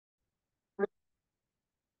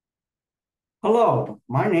Hello,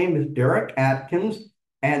 my name is Derek Atkins,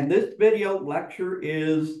 and this video lecture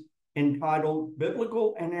is entitled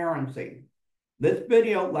Biblical Inerrancy. This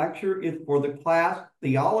video lecture is for the class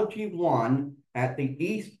Theology 1 at the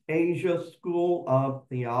East Asia School of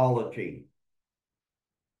Theology.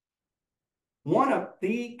 One of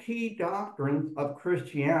the key doctrines of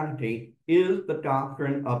Christianity is the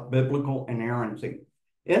doctrine of biblical inerrancy.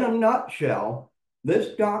 In a nutshell,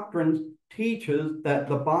 this doctrine teaches that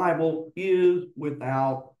the Bible is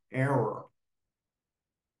without error.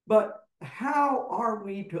 But how are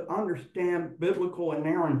we to understand biblical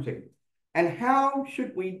inerrancy? And how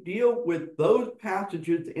should we deal with those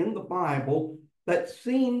passages in the Bible that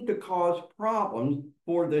seem to cause problems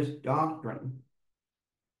for this doctrine?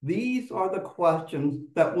 These are the questions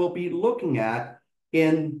that we'll be looking at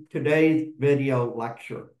in today's video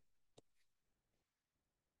lecture.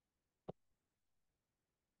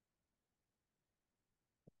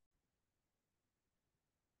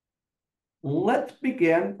 Let's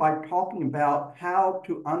begin by talking about how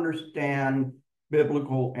to understand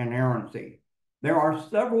biblical inerrancy. There are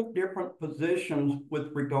several different positions with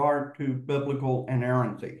regard to biblical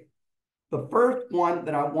inerrancy. The first one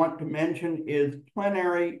that I want to mention is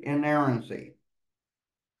plenary inerrancy.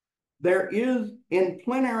 In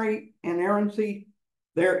plenary inerrancy,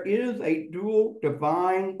 there is a dual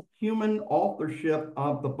divine human authorship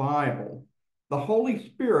of the Bible. The Holy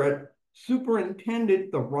Spirit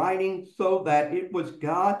superintended the writing so that it was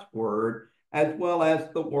God's word as well as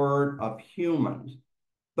the word of humans.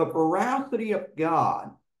 The veracity of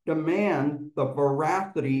God demands the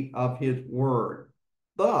veracity of his word.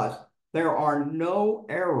 Thus, there are no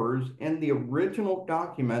errors in the original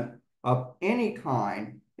document of any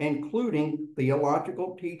kind, including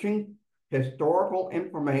theological teaching, historical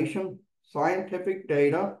information, scientific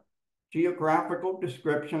data, geographical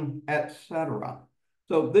description, etc.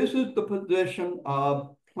 So this is the position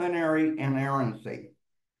of plenary inerrancy.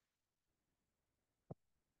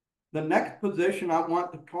 The next position I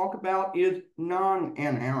want to talk about is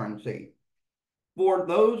non-inerrancy. For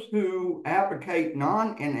those who advocate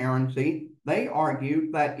non-inerrancy, they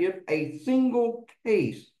argue that if a single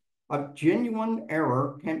case of genuine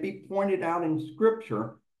error can be pointed out in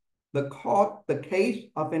Scripture, the case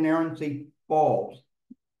of inerrancy falls.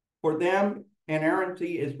 For them,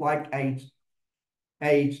 inerrancy is like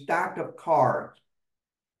a stack of cards.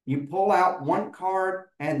 You pull out one card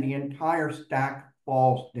and the entire stack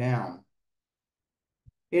falls down.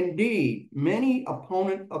 Indeed, many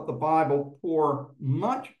opponents of the Bible pour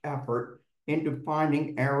much effort into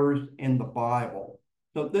finding errors in the Bible.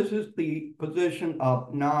 So this is the position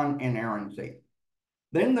of non-inerrancy.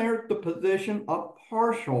 Then there's the position of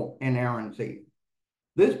partial inerrancy.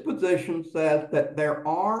 This position says that there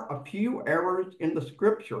are a few errors in the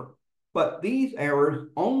Scripture, but these errors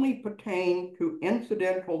only pertain to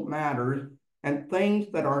incidental matters and things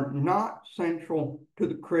that are not central to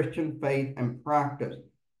the Christian faith and practice.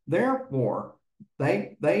 Therefore,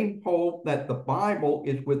 they hold that the Bible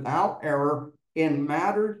is without error in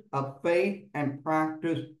matters of faith and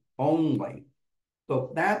practice only.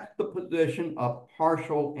 So that's the position of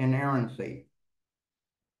partial inerrancy.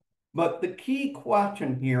 But the key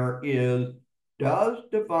question here is, does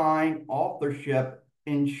divine authorship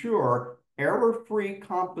ensure error-free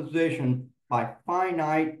composition by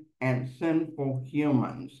finite and sinful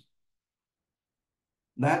humans?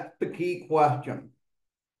 That's the key question.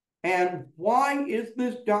 And why is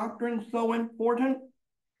this doctrine so important?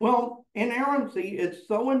 Well, inerrancy is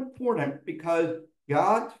so important because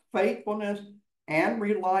God's faithfulness and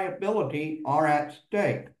reliability are at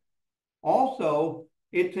stake. Also,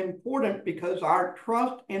 it's important because our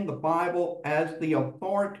trust in the Bible as the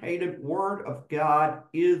authoritative word of God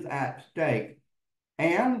is at stake.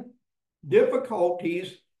 And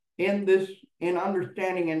difficulties in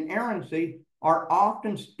understanding inerrancy are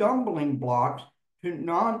often stumbling blocks to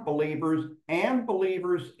non-believers and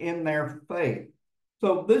believers in their faith.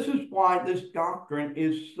 So this is why this doctrine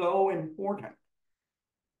is so important.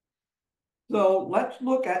 So let's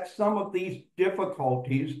look at some of these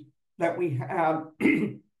difficulties that we have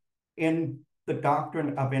in the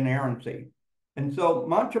doctrine of inerrancy. And so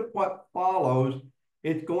much of what follows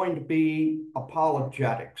is going to be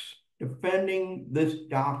apologetics, defending this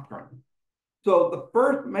doctrine. So the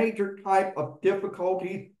first major type of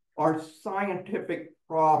difficulty are scientific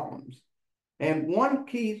problems. And one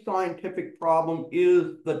key scientific problem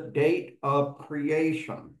is the date of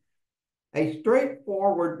creation. A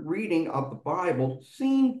straightforward reading of the Bible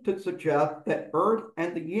seems to suggest that Earth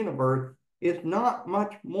and the universe is not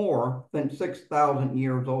much more than 6,000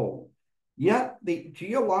 years old. Yet the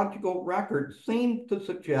geological record seems to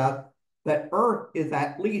suggest that Earth is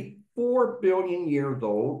at least 4 billion years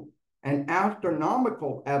old, and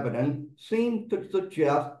astronomical evidence seems to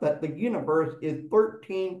suggest that the universe is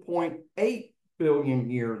 13.8 billion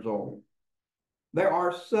years old. There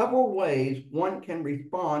are several ways one can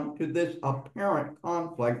respond to this apparent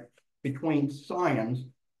conflict between science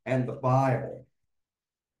and the Bible.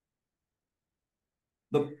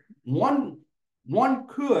 One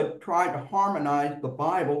could try to harmonize the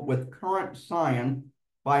Bible with current science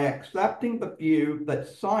by accepting the view that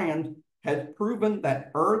science has proven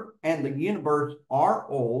that Earth and the universe are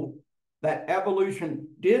old, that evolution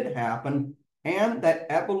did happen, and that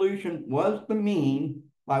evolution was the means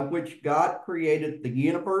by which God created the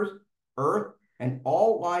universe, Earth, and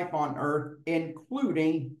all life on Earth,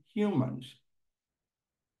 including humans.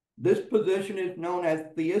 This position is known as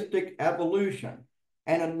theistic evolution,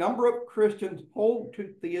 and a number of Christians hold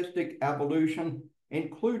to theistic evolution,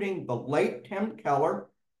 including the late Tim Keller,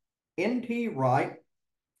 N.T. Wright,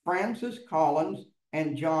 Francis Collins,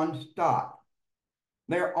 and John Stott.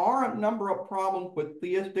 There are a number of problems with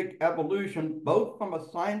theistic evolution, both from a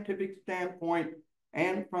scientific standpoint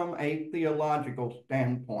and from a theological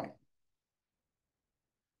standpoint.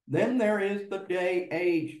 Then there is the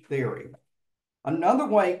day-age theory. Another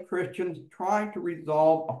way Christians try to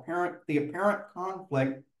resolve the apparent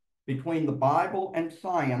conflict between the Bible and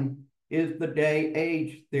science is the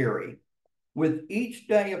day-age theory, with each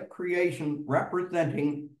day of creation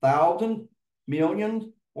representing thousands, millions,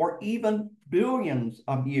 or even billions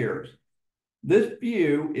of years. This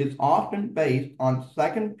view is often based on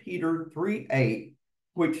 2 Peter 3:8,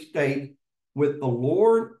 which states, "With the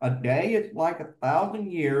Lord, a day is like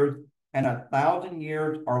 1,000 years, and 1,000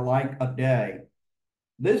 years are like a day."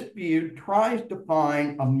 This view tries to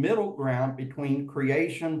find a middle ground between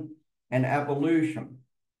creation and evolution.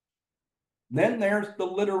 Then there's the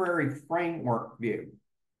literary framework view.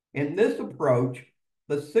 In this approach,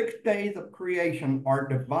 the 6 days of creation are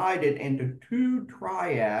divided into 2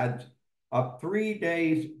 triads of 3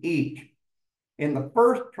 days each. In the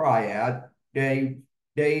first triad,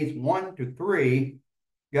 days 1 to 3,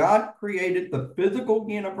 God created the physical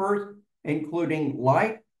universe, including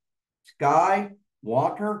light, sky,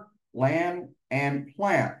 water, land, and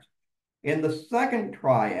plants. In the second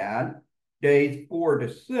triad, days 4 to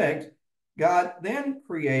 6, God then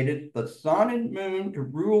created the sun and moon to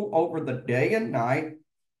rule over the day and night,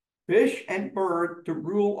 fish and birds to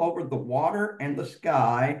rule over the water and the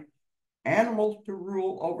sky, animals to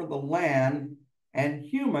rule over the land, and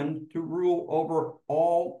humans to rule over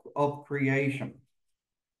all of creation.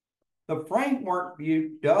 The framework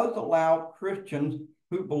view does allow Christians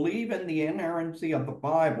who believe in the inerrancy of the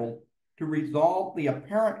Bible to resolve the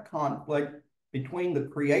apparent conflict between the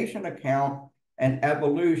creation account and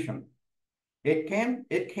evolution. It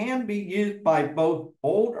can be used by both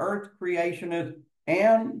old earth creationists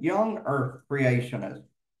and young earth creationists.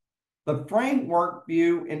 The framework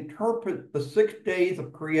view interprets the 6 days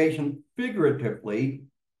of creation figuratively,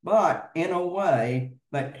 but in a way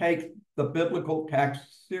that takes the biblical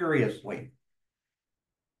text seriously.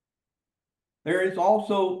 There is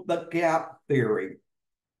also the gap theory.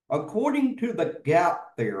 According to the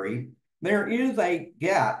gap theory, there is a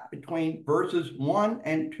gap between verses 1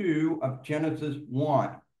 and 2 of Genesis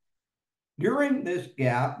 1. During this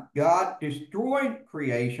gap, God destroyed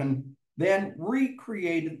creation, then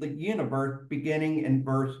recreated the universe beginning in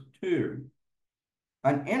verse 2.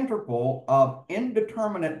 An interval of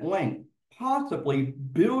indeterminate length, possibly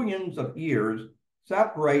billions of years,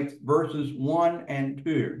 separates verses 1 and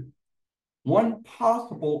 2. One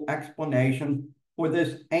possible explanation for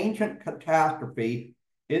this ancient catastrophe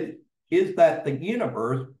is that the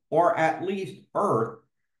universe, or at least Earth,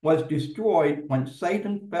 was destroyed when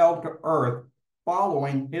Satan fell to earth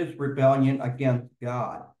following his rebellion against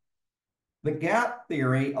God. The gap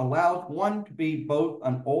theory allows one to be both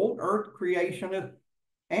an old earth creationist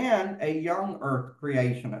and a young earth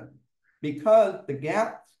creationist, because the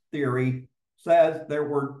gap theory says there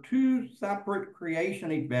were 2 separate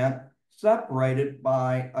creation events separated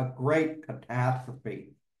by a great catastrophe.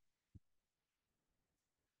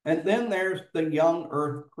 And then there's the young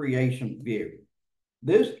earth creation view.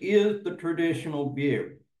 This is the traditional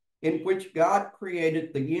view, in which God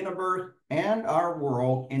created the universe and our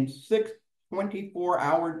world in 6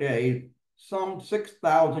 24-hour days some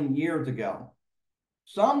 6,000 years ago.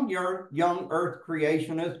 Some young earth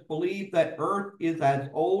creationists believe that Earth is as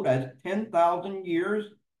old as 10,000 years,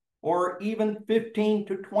 or even 15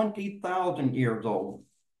 to 20,000 years old.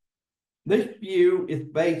 This view is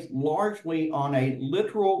based largely on a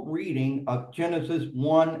literal reading of Genesis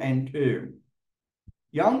 1 and 2.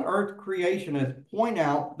 Young earth creationists point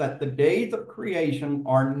out that the days of creation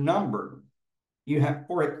are numbered. You have,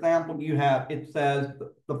 for example, it says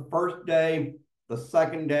the first day, the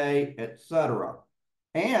second day, etc.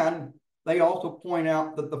 And they also point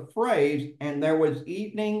out that the phrase, and there was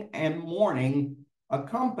evening and morning,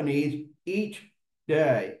 accompanies each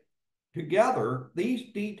day. Together,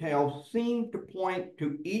 these details seem to point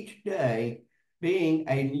to each day being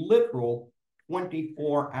a literal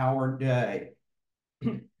 24-hour day.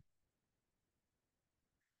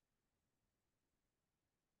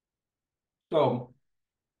 So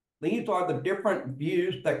these are the different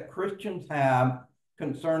views that Christians have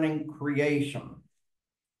concerning creation.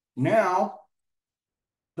 Now,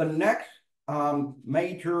 the next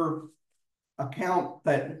major account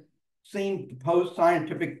that seems to pose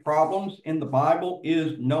scientific problems in the Bible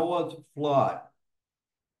is Noah's flood.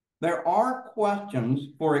 There are questions,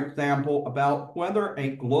 for example, about whether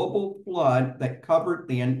a global flood that covered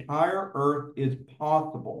the entire earth is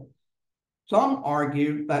possible. Some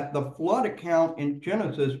argue that the flood account in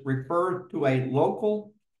Genesis refers to a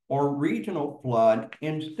local or regional flood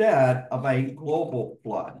instead of a global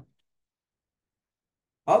flood.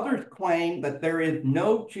 Others claim that there is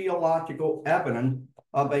no geological evidence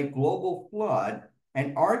of a global flood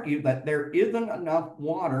and argue that there isn't enough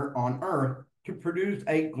water on Earth to produce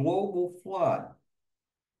a global flood.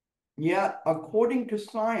 Yet, according to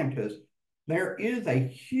scientists, there is a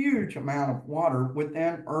huge amount of water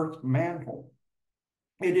within Earth's mantle.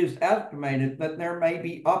 It is estimated that there may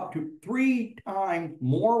be up to 3 times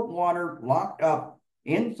more water locked up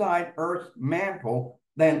inside Earth's mantle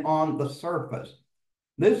than on the surface.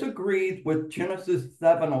 This agrees with Genesis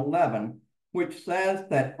 7:11, which says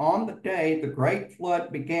that on the day the great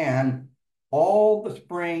flood began, all the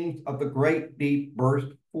springs of the great deep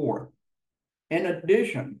burst forth. In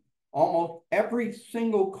addition, almost every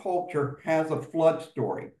single culture has a flood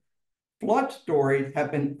story. Flood stories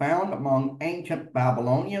have been found among ancient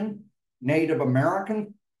Babylonians, Native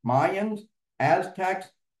Americans, Mayans, Aztecs,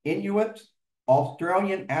 Inuits,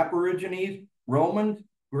 Australian Aborigines, Romans,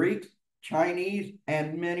 Greeks, Chinese,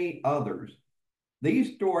 and many others.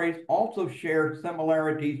 These stories also share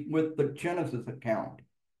similarities with the Genesis account,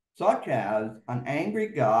 such as an angry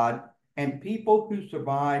God and people who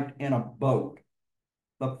survived in a boat.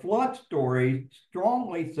 The flood stories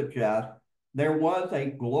strongly suggest there was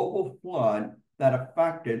a global flood that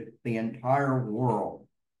affected the entire world.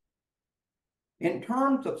 In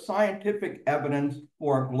terms of scientific evidence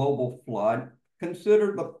for a global flood,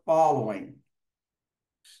 consider the following.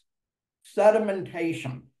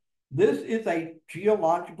 Sedimentation. This is a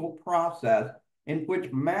geological process in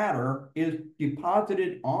which matter is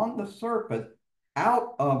deposited on the surface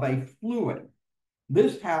out of a fluid.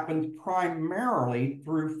 This happens primarily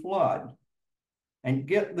through floods. And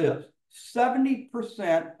get this,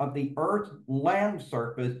 70% of the Earth's land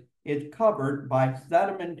surface is covered by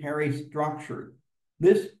sedimentary structures.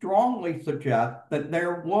 This strongly suggests that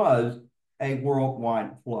there was a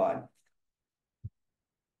worldwide flood.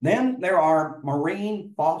 Then there are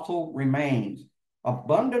marine fossil remains.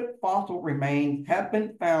 Abundant fossil remains have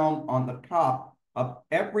been found on the top of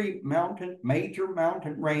every major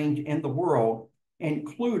mountain range in the world,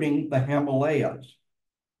 including the Himalayas.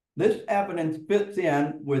 This evidence fits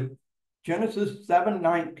in with Genesis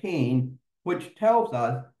 7:19, which tells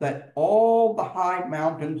us that all the high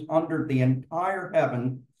mountains under the entire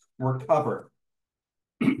heaven were covered.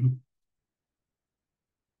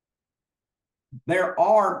 There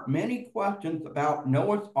are many questions about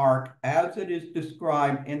Noah's Ark as it is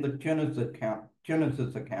described in the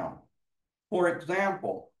Genesis account. For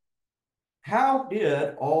example, how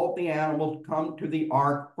did all the animals come to the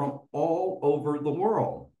ark from all over the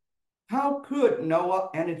world? How could Noah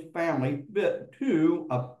and his family fit 2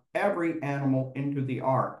 of every animal into the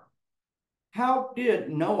ark? How did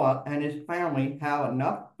Noah and his family have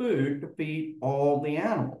enough food to feed all the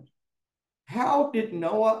animals? How did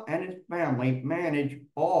Noah and his family manage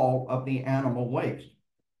all of the animal waste?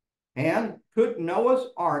 And could Noah's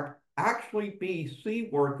Ark actually be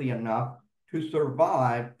seaworthy enough to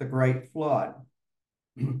survive the great flood?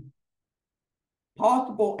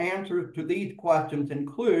 Possible answers to these questions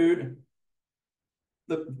include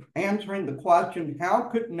answering the question, how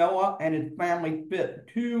could Noah and his family fit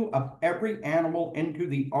 2 of every animal into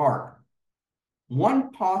the ark?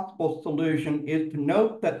 One possible solution is to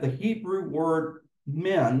note that the Hebrew word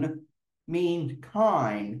min means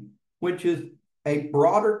kind, which is a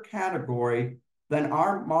broader category than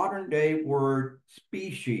our modern day word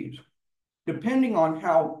species. Depending on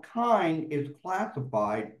how kind is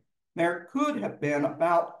classified, there could have been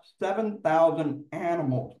about 7,000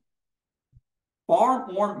 animals, far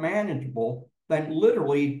more manageable than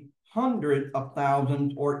literally hundreds of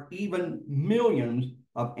thousands or even millions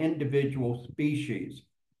of individual species.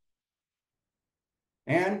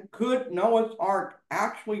 And could Noah's Ark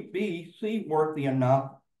actually be seaworthy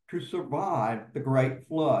enough to survive the Great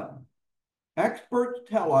Flood? Experts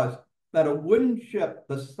tell us that a wooden ship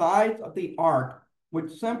the size of the Ark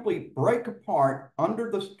would simply break apart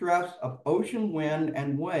under the stress of ocean wind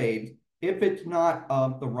and waves if it's not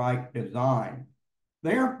of the right design.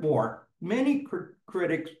 Therefore, many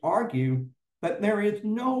critics argue that there is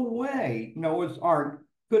no way Noah's Ark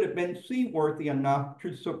could have been seaworthy enough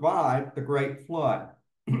to survive the Great Flood.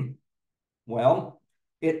 Well,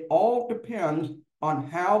 it all depends on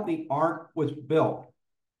how the ark was built.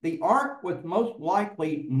 The ark was most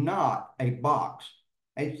likely not a box.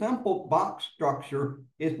 A simple box structure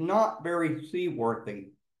is not very seaworthy.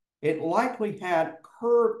 It likely had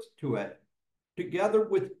curves to it, together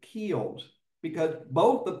with keels, because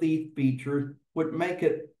both of these features would make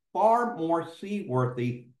it far more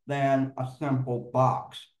seaworthy than a simple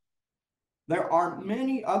box. There are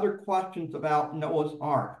many other questions about Noah's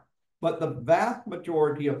Ark, but the vast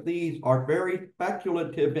majority of these are very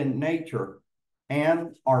speculative in nature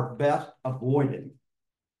and are best avoided.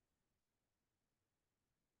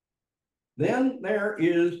 Then there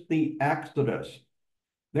is the Exodus.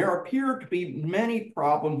 There appear to be many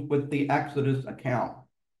problems with the Exodus account.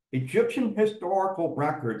 Egyptian historical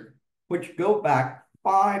records, which go back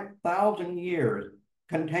 5,000 years,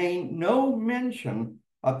 contain no mention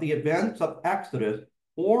of the events of Exodus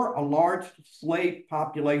or a large slave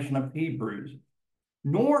population of Hebrews.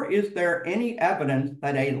 Nor is there any evidence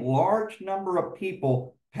that a large number of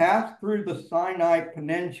people passed through the Sinai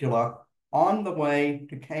Peninsula on the way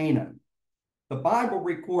to Canaan. The Bible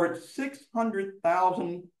records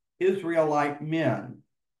 600,000 Israelite men.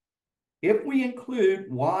 If we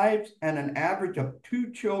include wives and an average of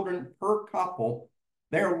 2 children per couple,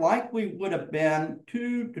 there likely would have been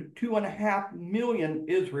 2 to 2.5 million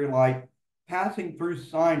Israelites passing through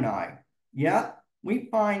Sinai. Yet, we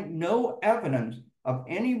find no evidence of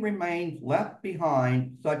any remains left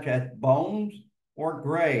behind, such as bones or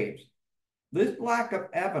graves. This lack of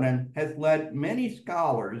evidence has led many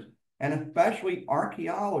scholars, and especially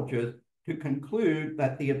archaeologists, to conclude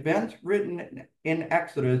that the events written in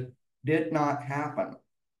Exodus did not happen.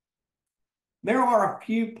 There are a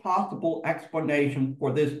few possible explanations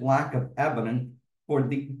for this lack of evidence for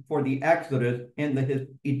the Exodus in the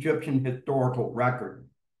Egyptian historical record.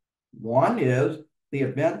 One is the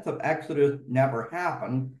events of Exodus never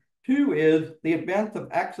happened. 2 is the events of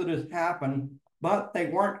Exodus happened, but they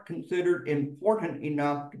weren't considered important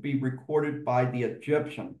enough to be recorded by the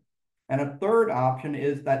Egyptians. And a third option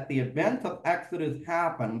is that the events of Exodus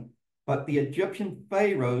happened, but the Egyptian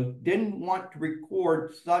pharaohs didn't want to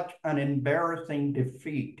record such an embarrassing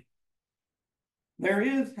defeat. There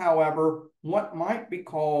is, however, what might be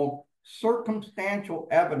called circumstantial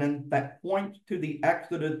evidence that points to the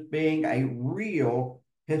Exodus being a real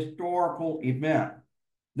historical event.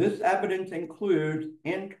 This evidence includes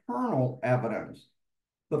internal evidence.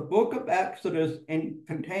 The book of Exodus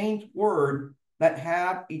contains words that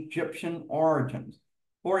have Egyptian origins.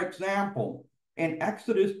 For example, in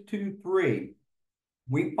Exodus 2:3,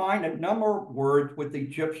 we find a number of words with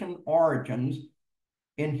Egyptian origins,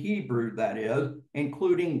 in Hebrew that is,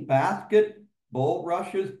 including basket,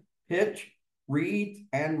 bulrushes, pitch, reeds,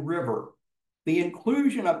 and river. The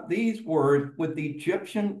inclusion of these words with the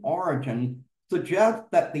Egyptian origin suggests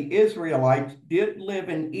that the Israelites did live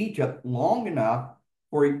in Egypt long enough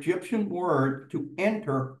for Egyptian words to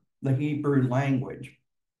enter the Hebrew language.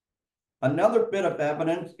 Another bit of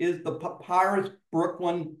evidence is the papyrus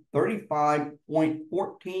Brooklyn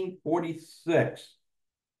 35.1446.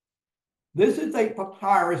 This is a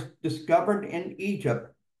papyrus discovered in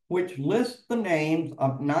Egypt, which lists the names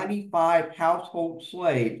of 95 household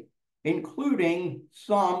slaves, including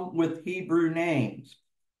some with Hebrew names.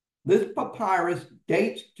 This papyrus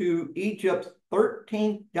dates to Egypt's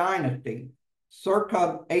 13th dynasty,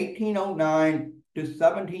 circa 1809 to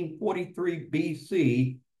 1743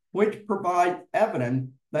 BC, which provides evidence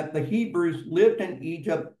that the Hebrews lived in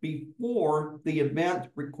Egypt before the events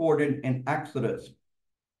recorded in Exodus.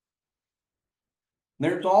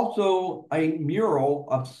 There's also a mural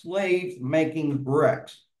of slaves making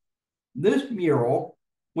bricks. This mural,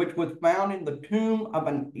 which was found in the tomb of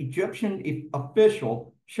an Egyptian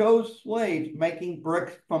official, shows slaves making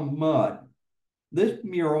bricks from mud. This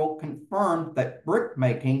mural confirms that brick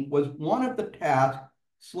making was one of the tasks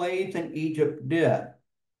slaves in Egypt did.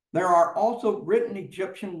 There are also written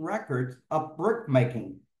Egyptian records of brick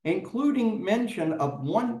making, including mention of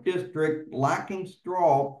one district lacking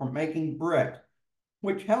straw for making bricks,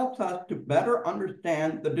 which helps us to better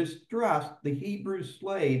understand the distress the Hebrew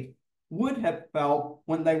slaves would have felt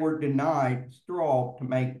when they were denied straw to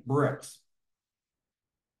make bricks.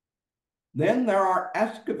 Then there are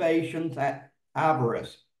excavations at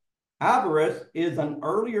Avaris. Avaris is an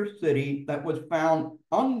earlier city that was found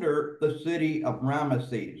under the city of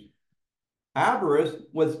Ramesses. Avaris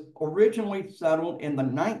was originally settled in the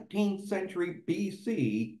 19th century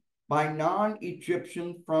BC by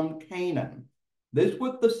non-Egyptians from Canaan. This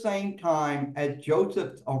was the same time as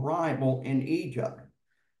Joseph's arrival in Egypt.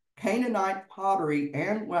 Canaanite pottery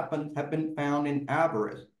and weapons have been found in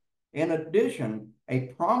Avaris. In addition, a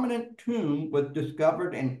prominent tomb was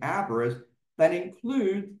discovered in Avaris that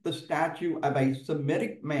includes the statue of a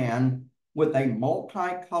Semitic man with a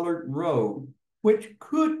multicolored robe, which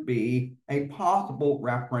could be a possible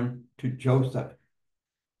reference to Joseph.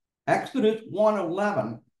 Exodus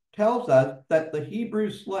 1:11 tells us that the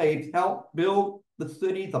Hebrew slaves helped build the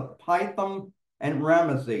cities of Pithom and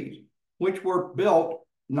Ramesses, which were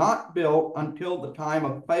not built until the time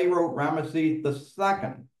of Pharaoh Ramesses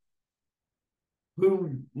II,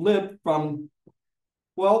 who lived from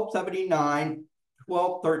 1279 to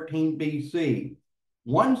 1213 BC.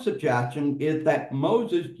 One suggestion is that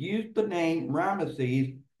Moses used the name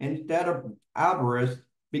Ramesses instead of Avaris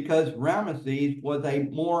because Ramesses was a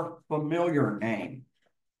more familiar name.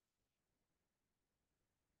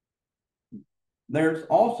 There's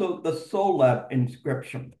also the Soleb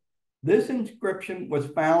inscription. This inscription was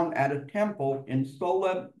found at a temple in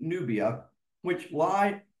Soleb, Nubia, which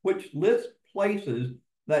lists places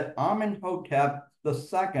that Amenhotep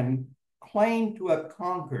II claimed to have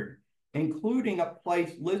conquered, including a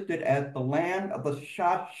place listed as the land of the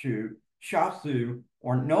Shasu,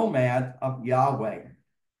 or nomads of Yahweh.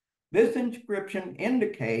 This inscription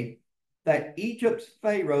indicates that Egypt's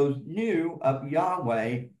pharaohs knew of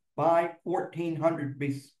Yahweh by 1400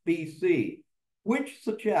 BC, which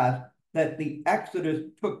suggests that the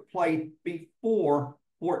Exodus took place before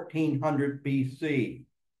 1400 BC.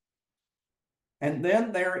 And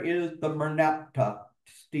then there is the Merneptah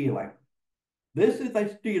stele. This is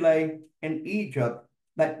a stele in Egypt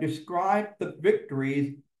that describes the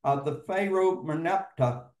victories of the pharaoh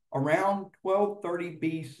Merneptah around 1230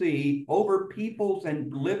 BC over peoples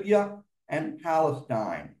in Libya and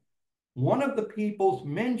Palestine. One of the peoples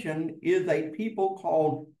mentioned is a people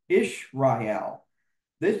called Israel.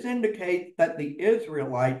 This indicates that the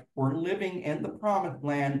Israelites were living in the Promised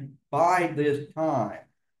Land by this time.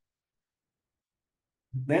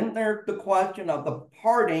 Then there's the question of the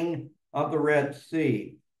parting of the Red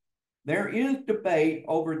Sea. There is debate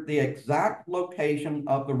over the exact location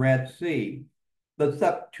of the Red Sea. The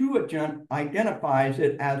Septuagint identifies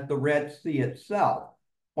it as the Red Sea itself,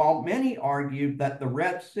 while many argue that the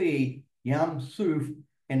Red Sea, Yam Suf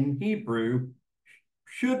in Hebrew,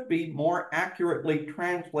 should be more accurately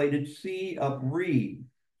translated Sea of Reed.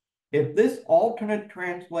 If this alternate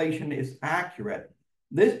translation is accurate,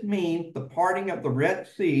 this means the parting of the Red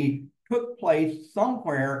Sea took place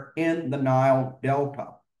somewhere in the Nile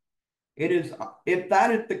Delta. If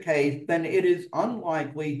that is the case, then it is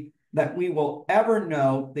unlikely that we will ever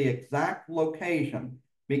know the exact location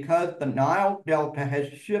because the Nile Delta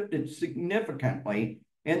has shifted significantly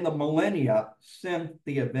in the millennia since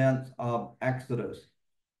the events of Exodus.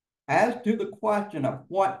 As to the question of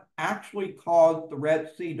what actually caused the Red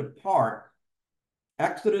Sea to part,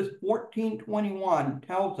 Exodus 14:21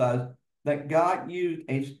 tells us that God used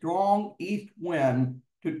a strong east wind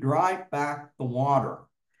to drive back the water.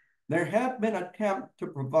 There have been attempts to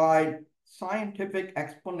provide scientific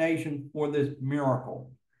explanations for this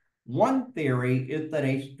miracle. One theory is that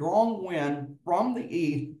a strong wind from the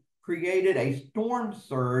east created a storm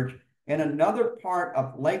surge in another part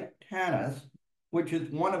of Lake Tanis, which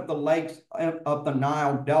is one of the lakes of the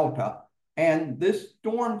Nile Delta, and this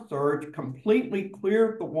storm surge completely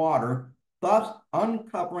cleared the water, thus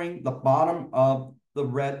uncovering the bottom of the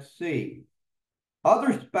Red Sea.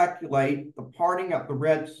 Others speculate the parting of the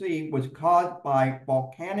Red Sea was caused by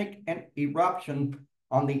volcanic eruptions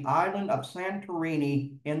on the island of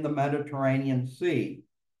Santorini in the Mediterranean Sea.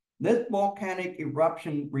 This volcanic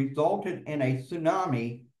eruption resulted in a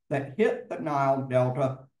tsunami that hit the Nile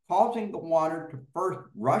Delta, causing the water to first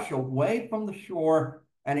rush away from the shore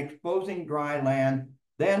and exposing dry land,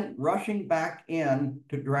 then rushing back in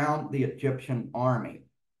to drown the Egyptian army.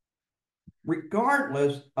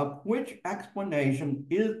 Regardless of which explanation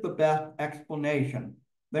is the best explanation,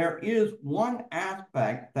 there is one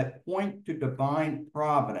aspect that points to divine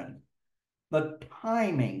providence: the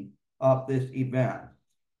timing of this event.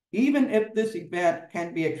 Even if this event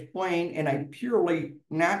can be explained in a purely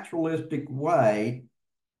naturalistic way,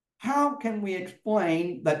 how can we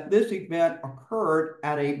explain that this event occurred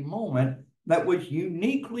at a moment that was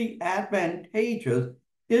uniquely advantageous,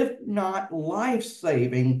 if not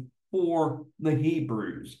life-saving, for the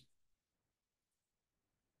Hebrews.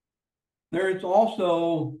 There is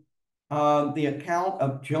also the account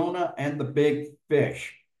of Jonah and the big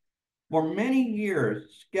fish. For many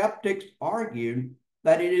years, skeptics argued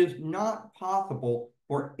that it is not possible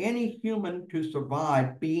for any human to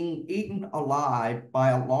survive being eaten alive by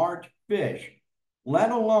a large fish,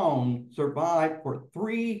 let alone survive for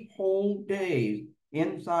 3 whole days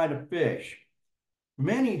inside a fish.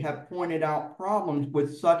 Many have pointed out problems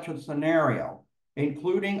with such a scenario,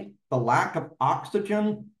 including the lack of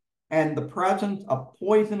oxygen and the presence of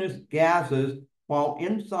poisonous gases while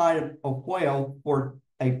inside a whale for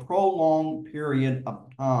a prolonged period of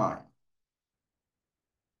time.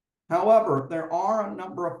 However, there are a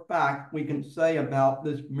number of facts we can say about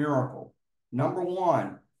this miracle. Number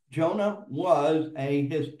one, Jonah was a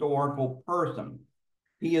historical person.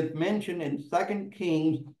 He is mentioned in 2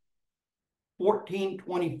 Kings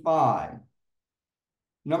 14:25.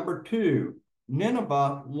 Number two,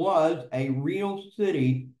 Nineveh was a real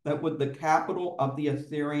city that was the capital of the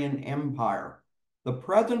Assyrian Empire. The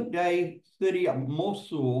present-day city of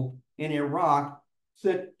Mosul in Iraq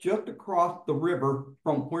sits just across the river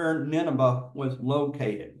from where Nineveh was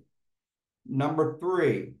located. Number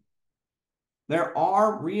three, there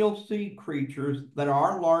are real sea creatures that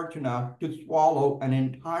are large enough to swallow an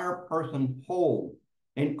entire person whole,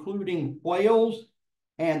 including whales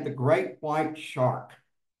and the great white shark.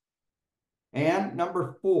 And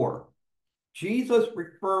number four, Jesus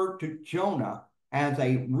referred to Jonah as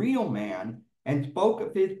a real man and spoke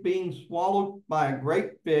of his being swallowed by a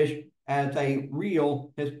great fish as a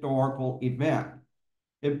real historical event.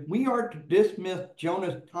 If we are to dismiss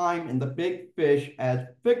Jonah's time in the big fish as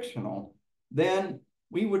fictional, then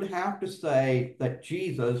we would have to say that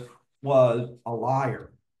Jesus was a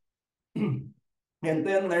liar. And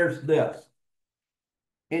then there's this.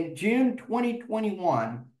 In June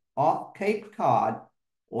 2021, off Cape Cod,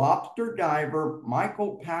 lobster diver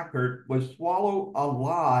Michael Packard was swallowed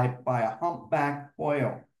alive by a humpback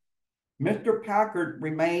whale. Mr. Packard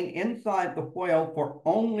remained inside the whale for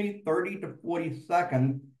only 30 to 40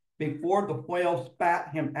 seconds before the whale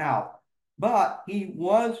spat him out, but he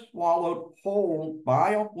was swallowed whole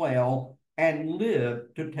by a whale and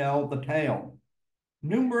lived to tell the tale.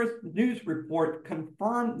 Numerous news reports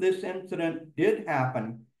confirmed this incident did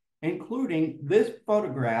happen, including this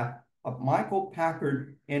photograph of Michael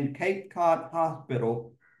Packard in Cape Cod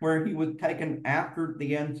Hospital, where he was taken after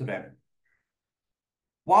the incident.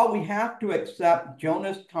 While we have to accept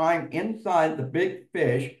Jonah's time inside the big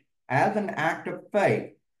fish as an act of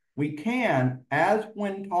faith, we can, as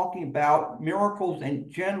when talking about miracles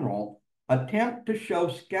in general, attempt to show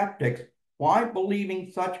skeptics why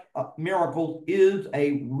believing such miracles is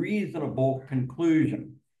a reasonable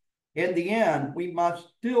conclusion. In the end, we must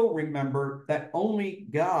still remember that only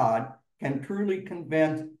God can truly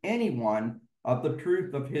convince anyone of the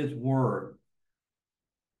truth of his word.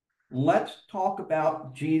 Let's talk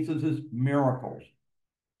about Jesus's miracles.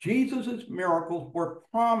 Jesus's miracles were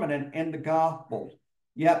prominent in the Gospels,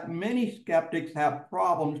 yet many skeptics have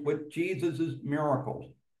problems with Jesus's miracles.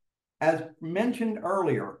 As mentioned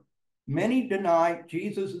earlier, many deny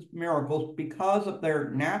Jesus's miracles because of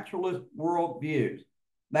their naturalist worldviews.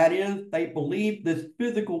 That is, they believe this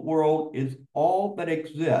physical world is all that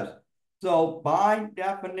exists. So by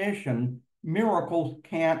definition, miracles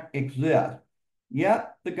can't exist.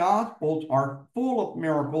 Yet the Gospels are full of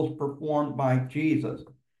miracles performed by Jesus.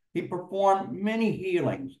 He performed many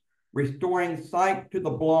healings, restoring sight to the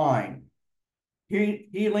blind,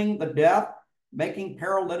 healing the deaf, making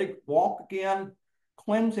paralytics walk again,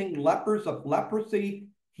 cleansing lepers of leprosy,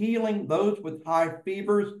 healing those with high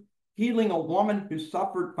fevers, healing a woman who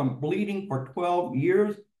suffered from bleeding for 12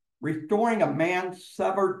 years, restoring a man's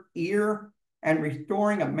severed ear, and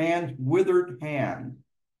restoring a man's withered hand.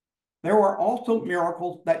 There were also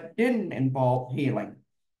miracles that didn't involve healing,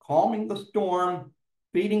 calming the storm,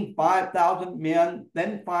 feeding 5,000 men,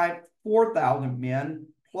 then 4,000 men,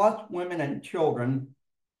 plus women and children,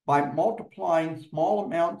 by multiplying small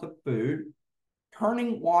amounts of food,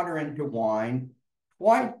 turning water into wine,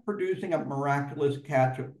 twice producing a miraculous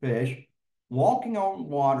catch of fish, walking on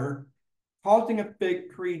water, causing a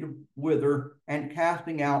fig tree to wither, and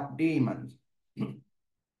casting out demons.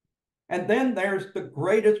 And then there's the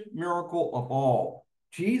greatest miracle of all.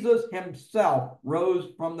 Jesus himself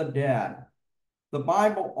rose from the dead. The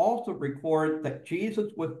Bible also records that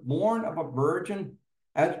Jesus was born of a virgin,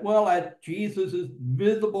 as well as Jesus's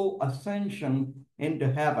visible ascension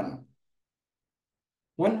into heaven.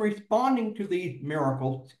 When responding to these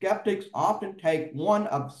miracles, skeptics often take one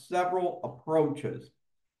of several approaches.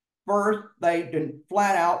 First, they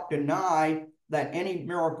flat out deny that any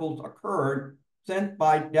miracles occurred, since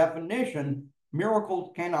by definition,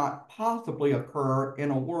 miracles cannot possibly occur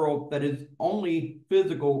in a world that is only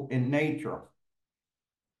physical in nature.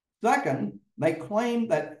 Second, they claim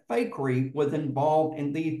that fakery was involved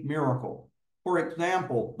in these miracles. For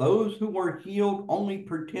example, those who were healed only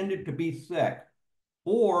pretended to be sick,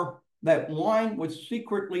 or that wine was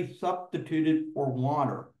secretly substituted for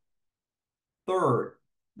water. Third,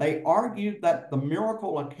 they argue that the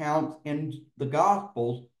miracle accounts in the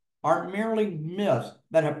Gospels are merely myths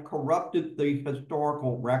that have corrupted the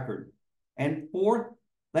historical record. And fourth,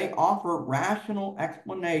 they offer rational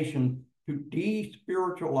explanations to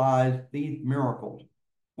de-spiritualize these miracles.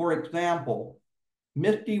 For example,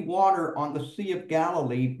 misty water on the Sea of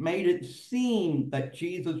Galilee made it seem that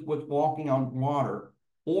Jesus was walking on water,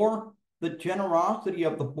 or the generosity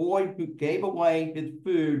of the boy who gave away his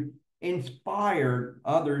food inspired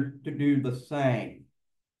others to do the same.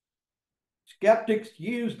 Skeptics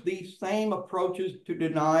use these same approaches to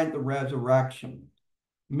deny the resurrection.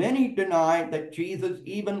 Many deny that Jesus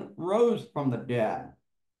even rose from the dead.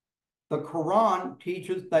 The Quran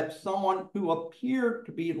teaches that someone who appeared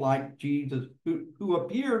to be like Jesus, who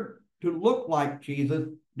appeared to look like Jesus,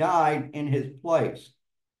 died in his place.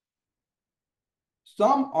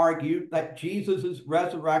 Some argue that Jesus'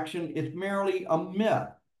 resurrection is merely a myth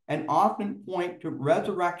and often point to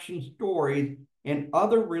resurrection stories in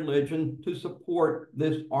other religions to support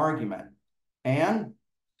this argument. And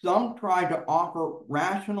some try to offer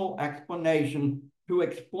rational explanation to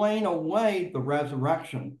explain away the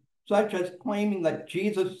resurrection, such as claiming that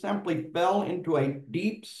Jesus simply fell into a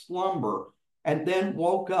deep slumber and then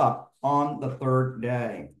woke up on the third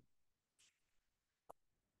day.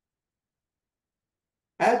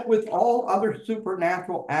 As with all other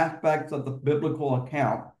supernatural aspects of the biblical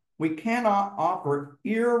account, we cannot offer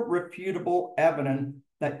irrefutable evidence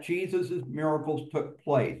that Jesus' miracles took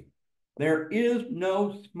place. There is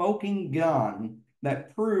no smoking gun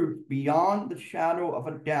that proves beyond the shadow of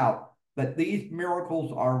a doubt that these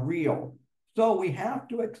miracles are real. So we have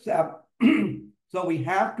to accept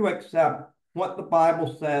what the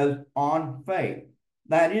Bible says on faith.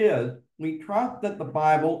 That is, we trust that the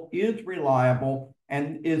Bible is reliable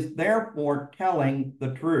and is therefore telling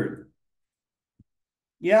the truth.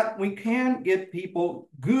 Yet we can give people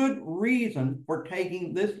good reason for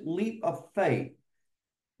taking this leap of faith.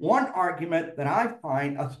 One argument that I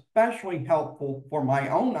find especially helpful for my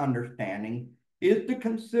own understanding is to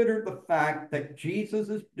consider the fact that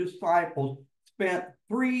Jesus' disciples spent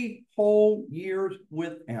 3 whole years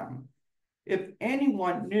with him. If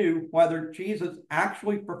anyone knew whether Jesus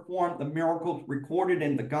actually performed the miracles recorded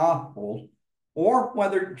in the Gospels, or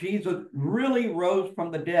whether Jesus really rose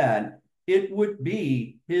from the dead, it would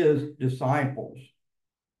be his disciples.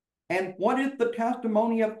 And what is the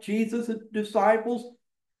testimony of Jesus' disciples?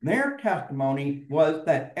 Their testimony was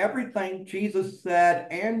that everything Jesus said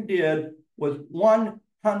and did was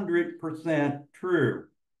 100% true.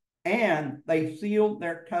 And they sealed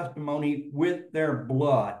their testimony with their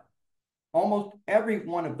blood. Almost every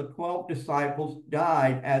one of the 12 disciples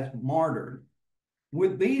died as martyrs.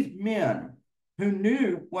 With these men who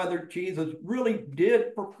knew whether Jesus really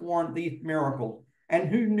did perform these miracles and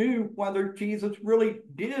who knew whether Jesus really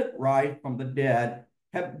did rise from the dead,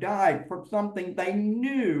 have died from something they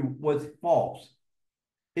knew was false,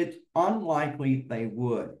 it's unlikely they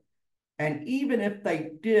would. And even if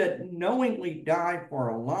they did knowingly die for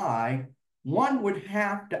a lie, one would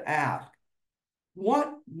have to ask,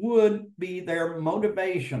 what would be their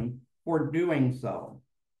motivation for doing so?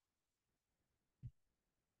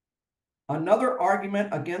 Another argument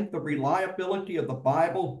against the reliability of the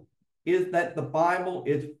Bible is that the Bible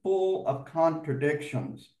is full of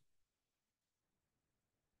contradictions.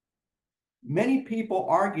 Many people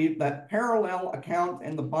argue that parallel accounts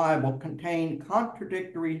in the Bible contain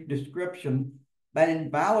contradictory descriptions that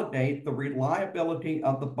invalidate the reliability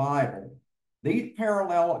of the Bible. These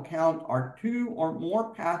parallel accounts are 2 or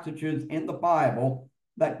more passages in the Bible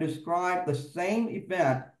that describe the same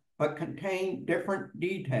event but contain different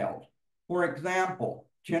details. For example,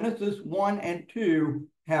 Genesis 1 and 2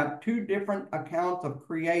 have 2 different accounts of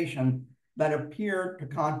creation that appear to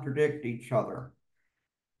contradict each other.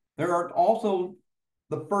 There are also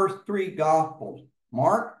the first 3 Gospels,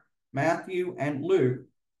 Mark, Matthew, and Luke,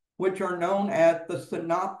 which are known as the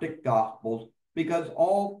Synoptic Gospels because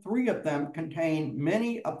all 3 of them contain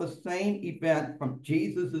many of the same events from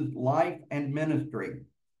Jesus' life and ministry.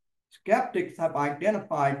 Skeptics have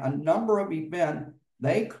identified a number of events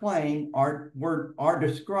they claim are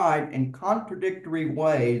described in contradictory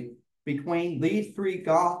ways between these three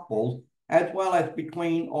Gospels, as well as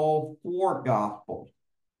between all four Gospels.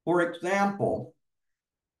 For example,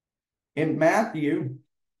 in Matthew,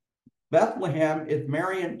 Bethlehem is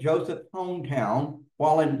Mary and Joseph's hometown,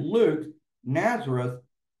 while in Luke, Nazareth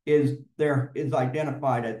is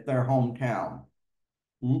identified as their hometown.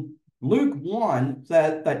 Luke 1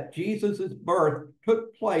 says that Jesus' birth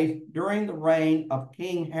took place during the reign of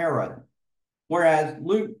King Herod, whereas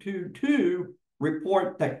Luke 2:2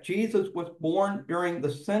 reports that Jesus was born during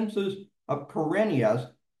the census of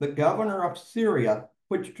Quirinius, the governor of Syria,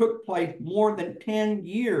 which took place more than 10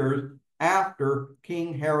 years after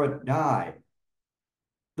King Herod died.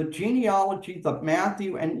 The genealogies of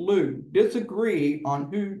Matthew and Luke disagree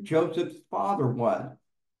on who Joseph's father was.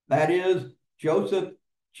 That is, Joseph,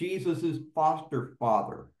 Jesus' foster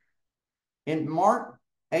father. In Mark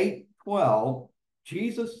 8:12,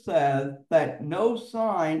 Jesus says that no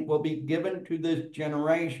sign will be given to this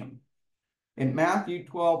generation. In Matthew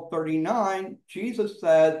 12:39, Jesus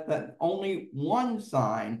says that only one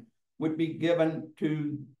sign would be given,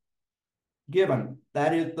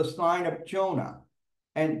 that is the sign of Jonah.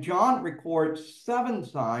 And John records 7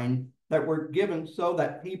 signs that were given so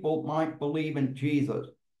that people might believe in Jesus.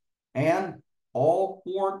 And all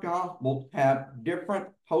 4 Gospels have different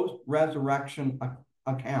post-resurrection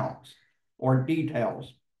accounts or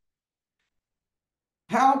details.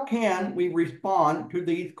 How can we respond to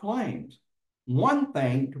these claims? One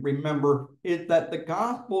thing to remember is that the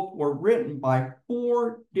Gospels were written by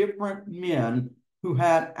 4 different men who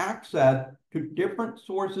had access to different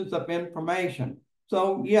sources of information.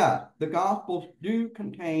 So yes, the Gospels do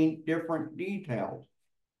contain different details.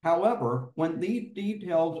 However, when these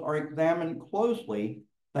details are examined closely,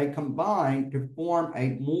 they combine to form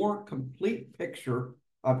a more complete picture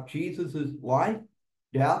of Jesus' life,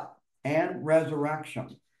 death, and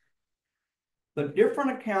resurrection. The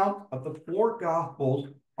different accounts of the 4 Gospels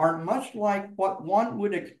are much like what one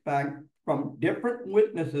would expect from different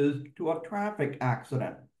witnesses to a traffic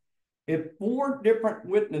accident. If 4 different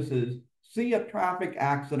witnesses see a traffic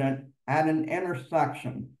accident at an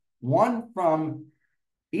intersection,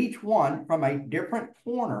 each one from a different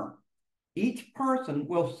corner, each person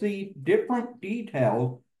will see different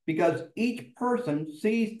details because each person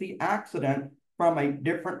sees the accident from a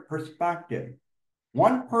different perspective.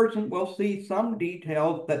 One person will see some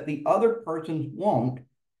details that the other persons won't,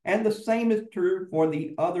 and the same is true for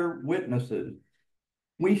the other witnesses.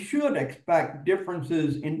 We should expect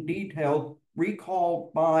differences in details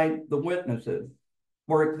recalled by the witnesses.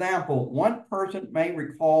 For example, one person may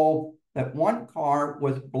recall that one car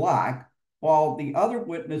was black, while the other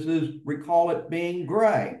witnesses recall it being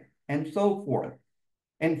gray, and so forth.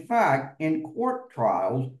 In fact, in court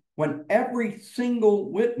trials, when every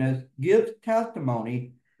single witness gives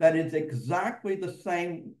testimony that is exactly the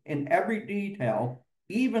same in every detail,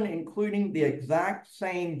 even including the exact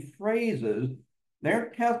same phrases, their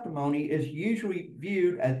testimony is usually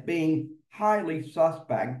viewed as being highly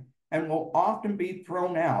suspect and will often be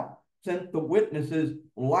thrown out, since the witnesses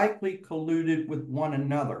likely colluded with one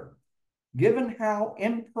another. Given how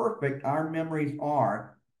imperfect our memories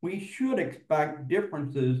are, we should expect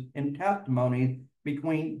differences in testimonies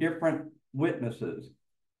between different witnesses.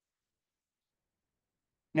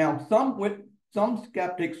 Now, some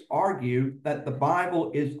skeptics argue that the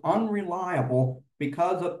Bible is unreliable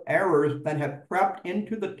because of errors that have crept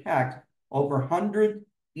into the text over hundreds,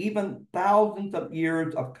 even thousands of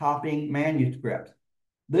years of copying manuscripts.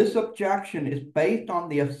 This objection is based on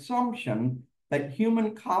the assumption that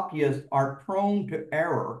human copyists are prone to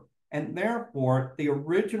error, and therefore the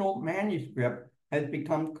original manuscript has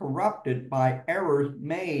become corrupted by errors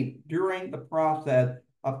made during the process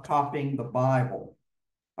of copying the Bible.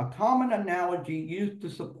 A common analogy used to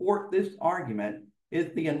support this argument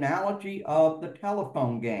is the analogy of the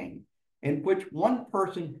telephone game, in which one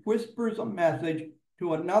person whispers a message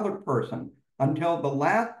to another person until the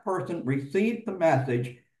last person receives the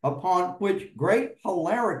message, upon which great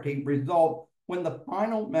hilarity results when the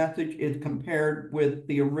final message is compared with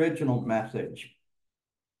the original message.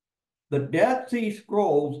 The Dead Sea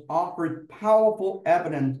Scrolls offers powerful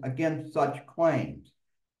evidence against such claims.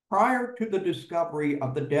 Prior to the discovery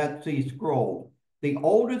of the Dead Sea Scrolls, the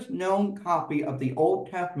oldest known copy of the Old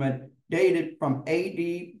Testament dated from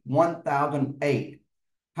AD 1008.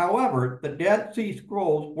 However, the Dead Sea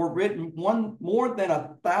Scrolls were written more than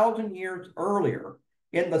 1,000 years earlier,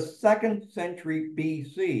 in the 2nd century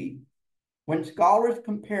BC. When scholars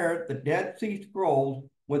compared the Dead Sea Scrolls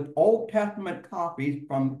with Old Testament copies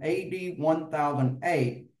from AD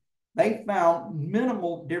 1008, they found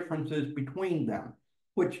minimal differences between them.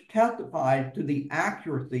 which testifies to the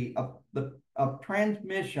accuracy of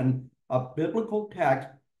transmission of biblical text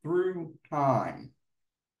through time.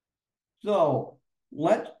 So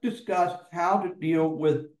let's discuss how to deal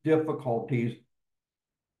with difficulties.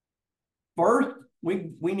 First,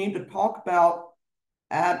 we need to talk about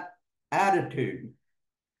attitude.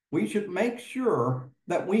 We should make sure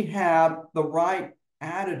that we have the right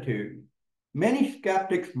attitude. Many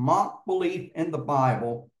skeptics mock belief in the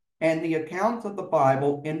Bible and the accounts of the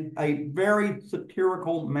Bible in a very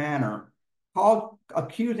satirical manner,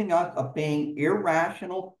 accusing us of being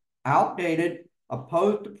irrational, outdated,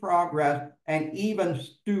 opposed to progress, and even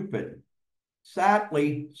stupid.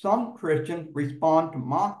 Sadly, some Christians respond to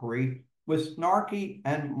mockery with snarky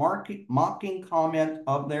and mocking comments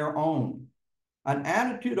of their own. An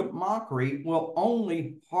attitude of mockery will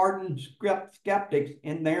only harden skeptics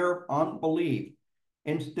in their unbelief.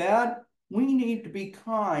 Instead, we need to be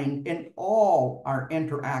kind in all our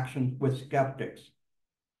interactions with skeptics.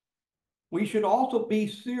 We should also be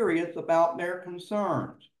serious about their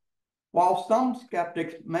concerns. While some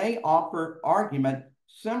skeptics may offer argument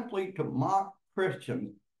simply to mock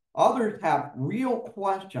Christians, others have real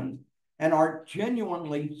questions and are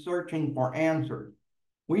genuinely searching for answers.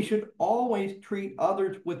 We should always treat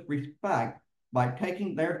others with respect by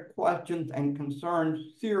taking their questions and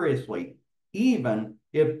concerns seriously, even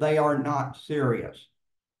if they are not serious.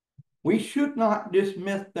 We should not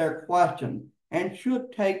dismiss their questions and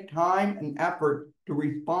should take time and effort to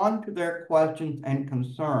respond to their questions and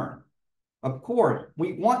concerns. Of course,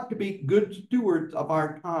 we want to be good stewards of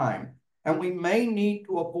our time, and we may need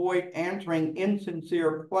to avoid answering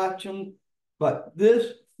insincere questions, but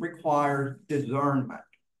this requires discernment.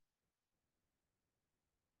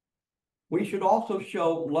 We should also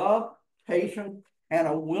show love, patience, and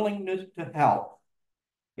a willingness to help.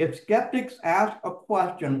 If skeptics ask a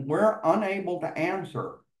question we're unable to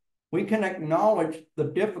answer, we can acknowledge the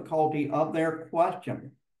difficulty of their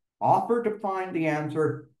question, offer to find the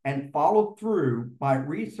answer, and follow through by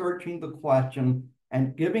researching the question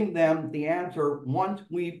and giving them the answer once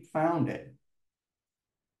we've found it.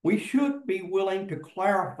 We should be willing to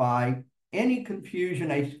clarify any confusion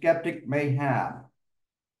a skeptic may have.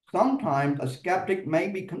 Sometimes a skeptic may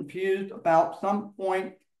be confused about some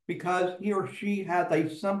point because he or she has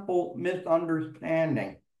a simple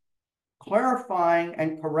misunderstanding. Clarifying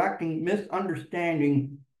and correcting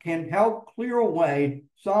misunderstanding can help clear away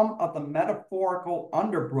some of the metaphorical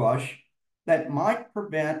underbrush that might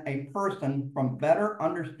prevent a person from better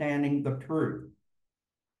understanding the truth.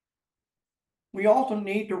 We also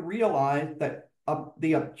need to realize that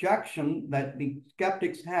the objection that the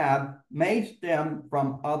skeptics have may stem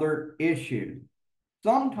from other issues.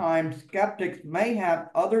 Sometimes skeptics may have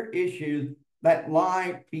other issues that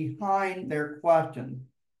lie behind their questions.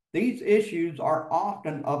 These issues are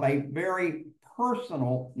often of a very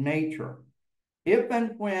personal nature. If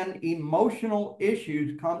and when emotional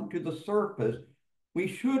issues come to the surface, we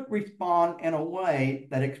should respond in a way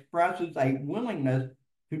that expresses a willingness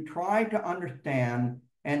to try to understand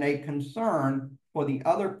and a concern for the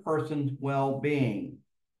other person's well-being.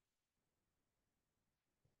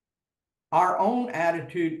 Our own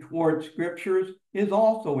attitude towards scriptures is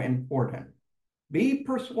also important. Be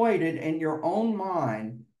persuaded in your own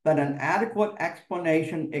mind that an adequate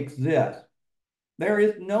explanation exists. There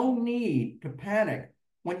is no need to panic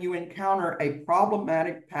when you encounter a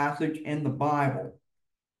problematic passage in the Bible.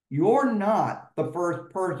 You're not the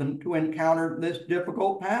first person to encounter this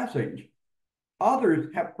difficult passage.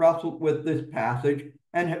 Others have wrestled with this passage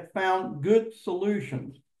and have found good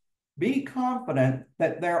solutions. Be confident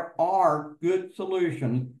that there are good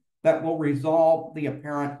solutions that will resolve the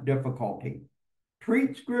apparent difficulty.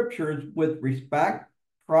 Treat scriptures with respect,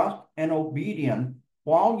 trust, and obedience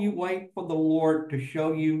while you wait for the Lord to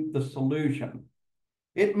show you the solution.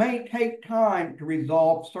 It may take time to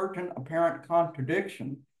resolve certain apparent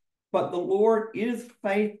contradictions, but the Lord is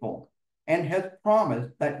faithful and has promised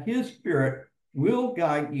that his Spirit will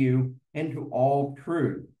guide you into all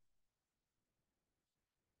truth.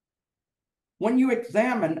 When you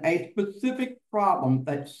examine a specific problem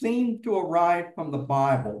that seems to arise from the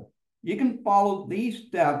Bible, you can follow these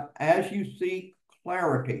steps as you seek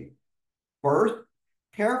clarity. First,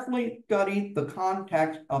 carefully study the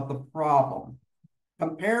context of the problem.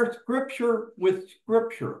 Compare scripture with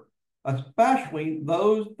scripture, especially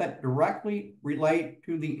those that directly relate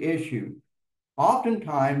to the issue.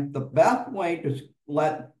 Oftentimes, the best way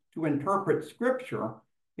to interpret scripture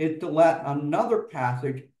is to let another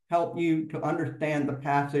passage help you to understand the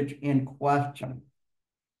passage in question.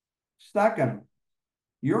 Second,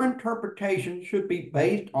 your interpretation should be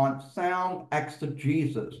based on sound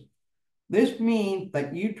exegesis. This means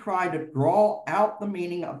that you try to draw out the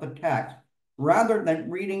meaning of the text rather than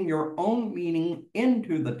reading your own meaning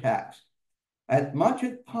into the text. As much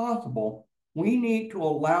as possible, we need to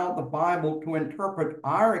allow the Bible to interpret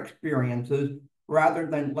our experiences rather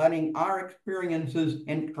than letting our experiences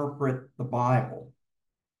interpret the Bible.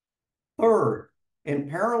 Third, in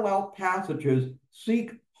parallel passages,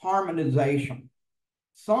 seek harmonization.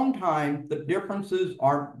 Sometimes the differences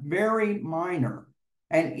are very minor,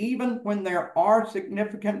 and even when there are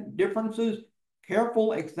significant differences,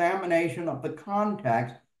 careful examination of the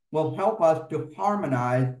context will help us to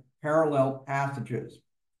harmonize parallel passages.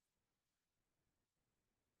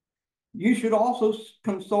 You should also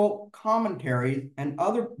consult commentaries and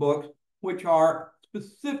other books which are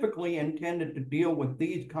specifically intended to deal with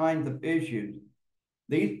these kinds of issues.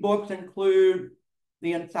 These books include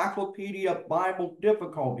the Encyclopedia of Bible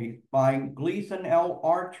Difficulties by Gleason L.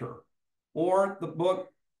 Archer, or the book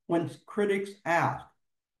When Critics Ask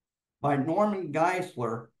by Norman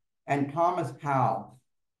Geisler and Thomas Howe.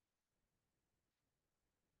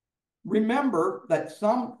 Remember that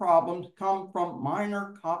some problems come from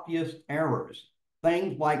minor copyist errors,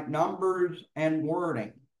 things like numbers and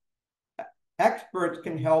wording. Experts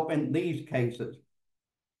can help in these cases.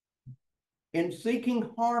 In seeking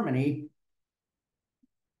harmony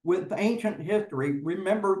with ancient history,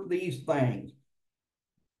 remember these things.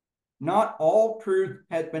 Not all truth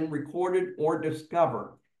has been recorded or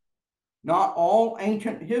discovered. Not all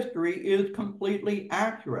ancient history is completely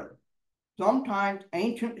accurate. Sometimes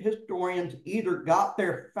ancient historians either got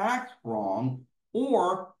their facts wrong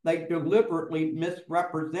or they deliberately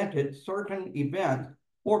misrepresented certain events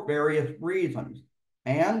for various reasons.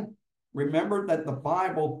 And remember that the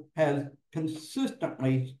Bible has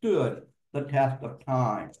consistently stood the test of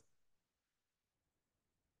time.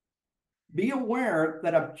 Be aware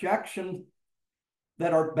that objections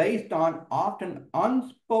that are based on often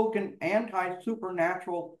unspoken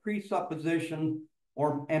anti-supernatural presuppositions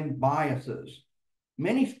and biases.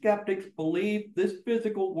 Many skeptics believe this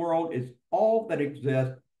physical world is all that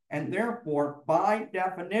exists, and therefore, by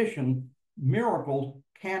definition, miracles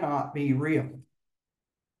cannot be real.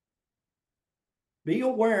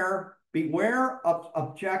 Beware of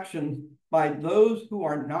objections by those who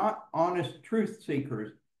are not honest truth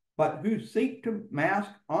seekers, but who seek to mask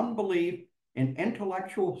unbelief in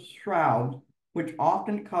intellectual shrouds, which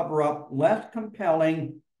often cover up less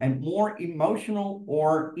compelling and more emotional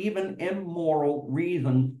or even immoral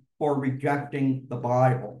reasons for rejecting the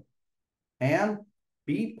Bible. And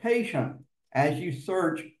be patient as you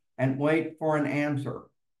search and wait for an answer.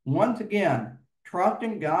 Once again, trust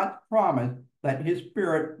in God's promise that His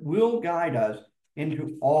Spirit will guide us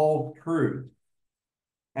into all truth.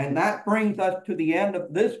 And that brings us to the end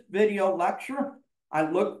of this video lecture. I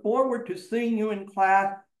look forward to seeing you in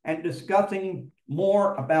class and discussing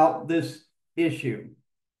more about this issue.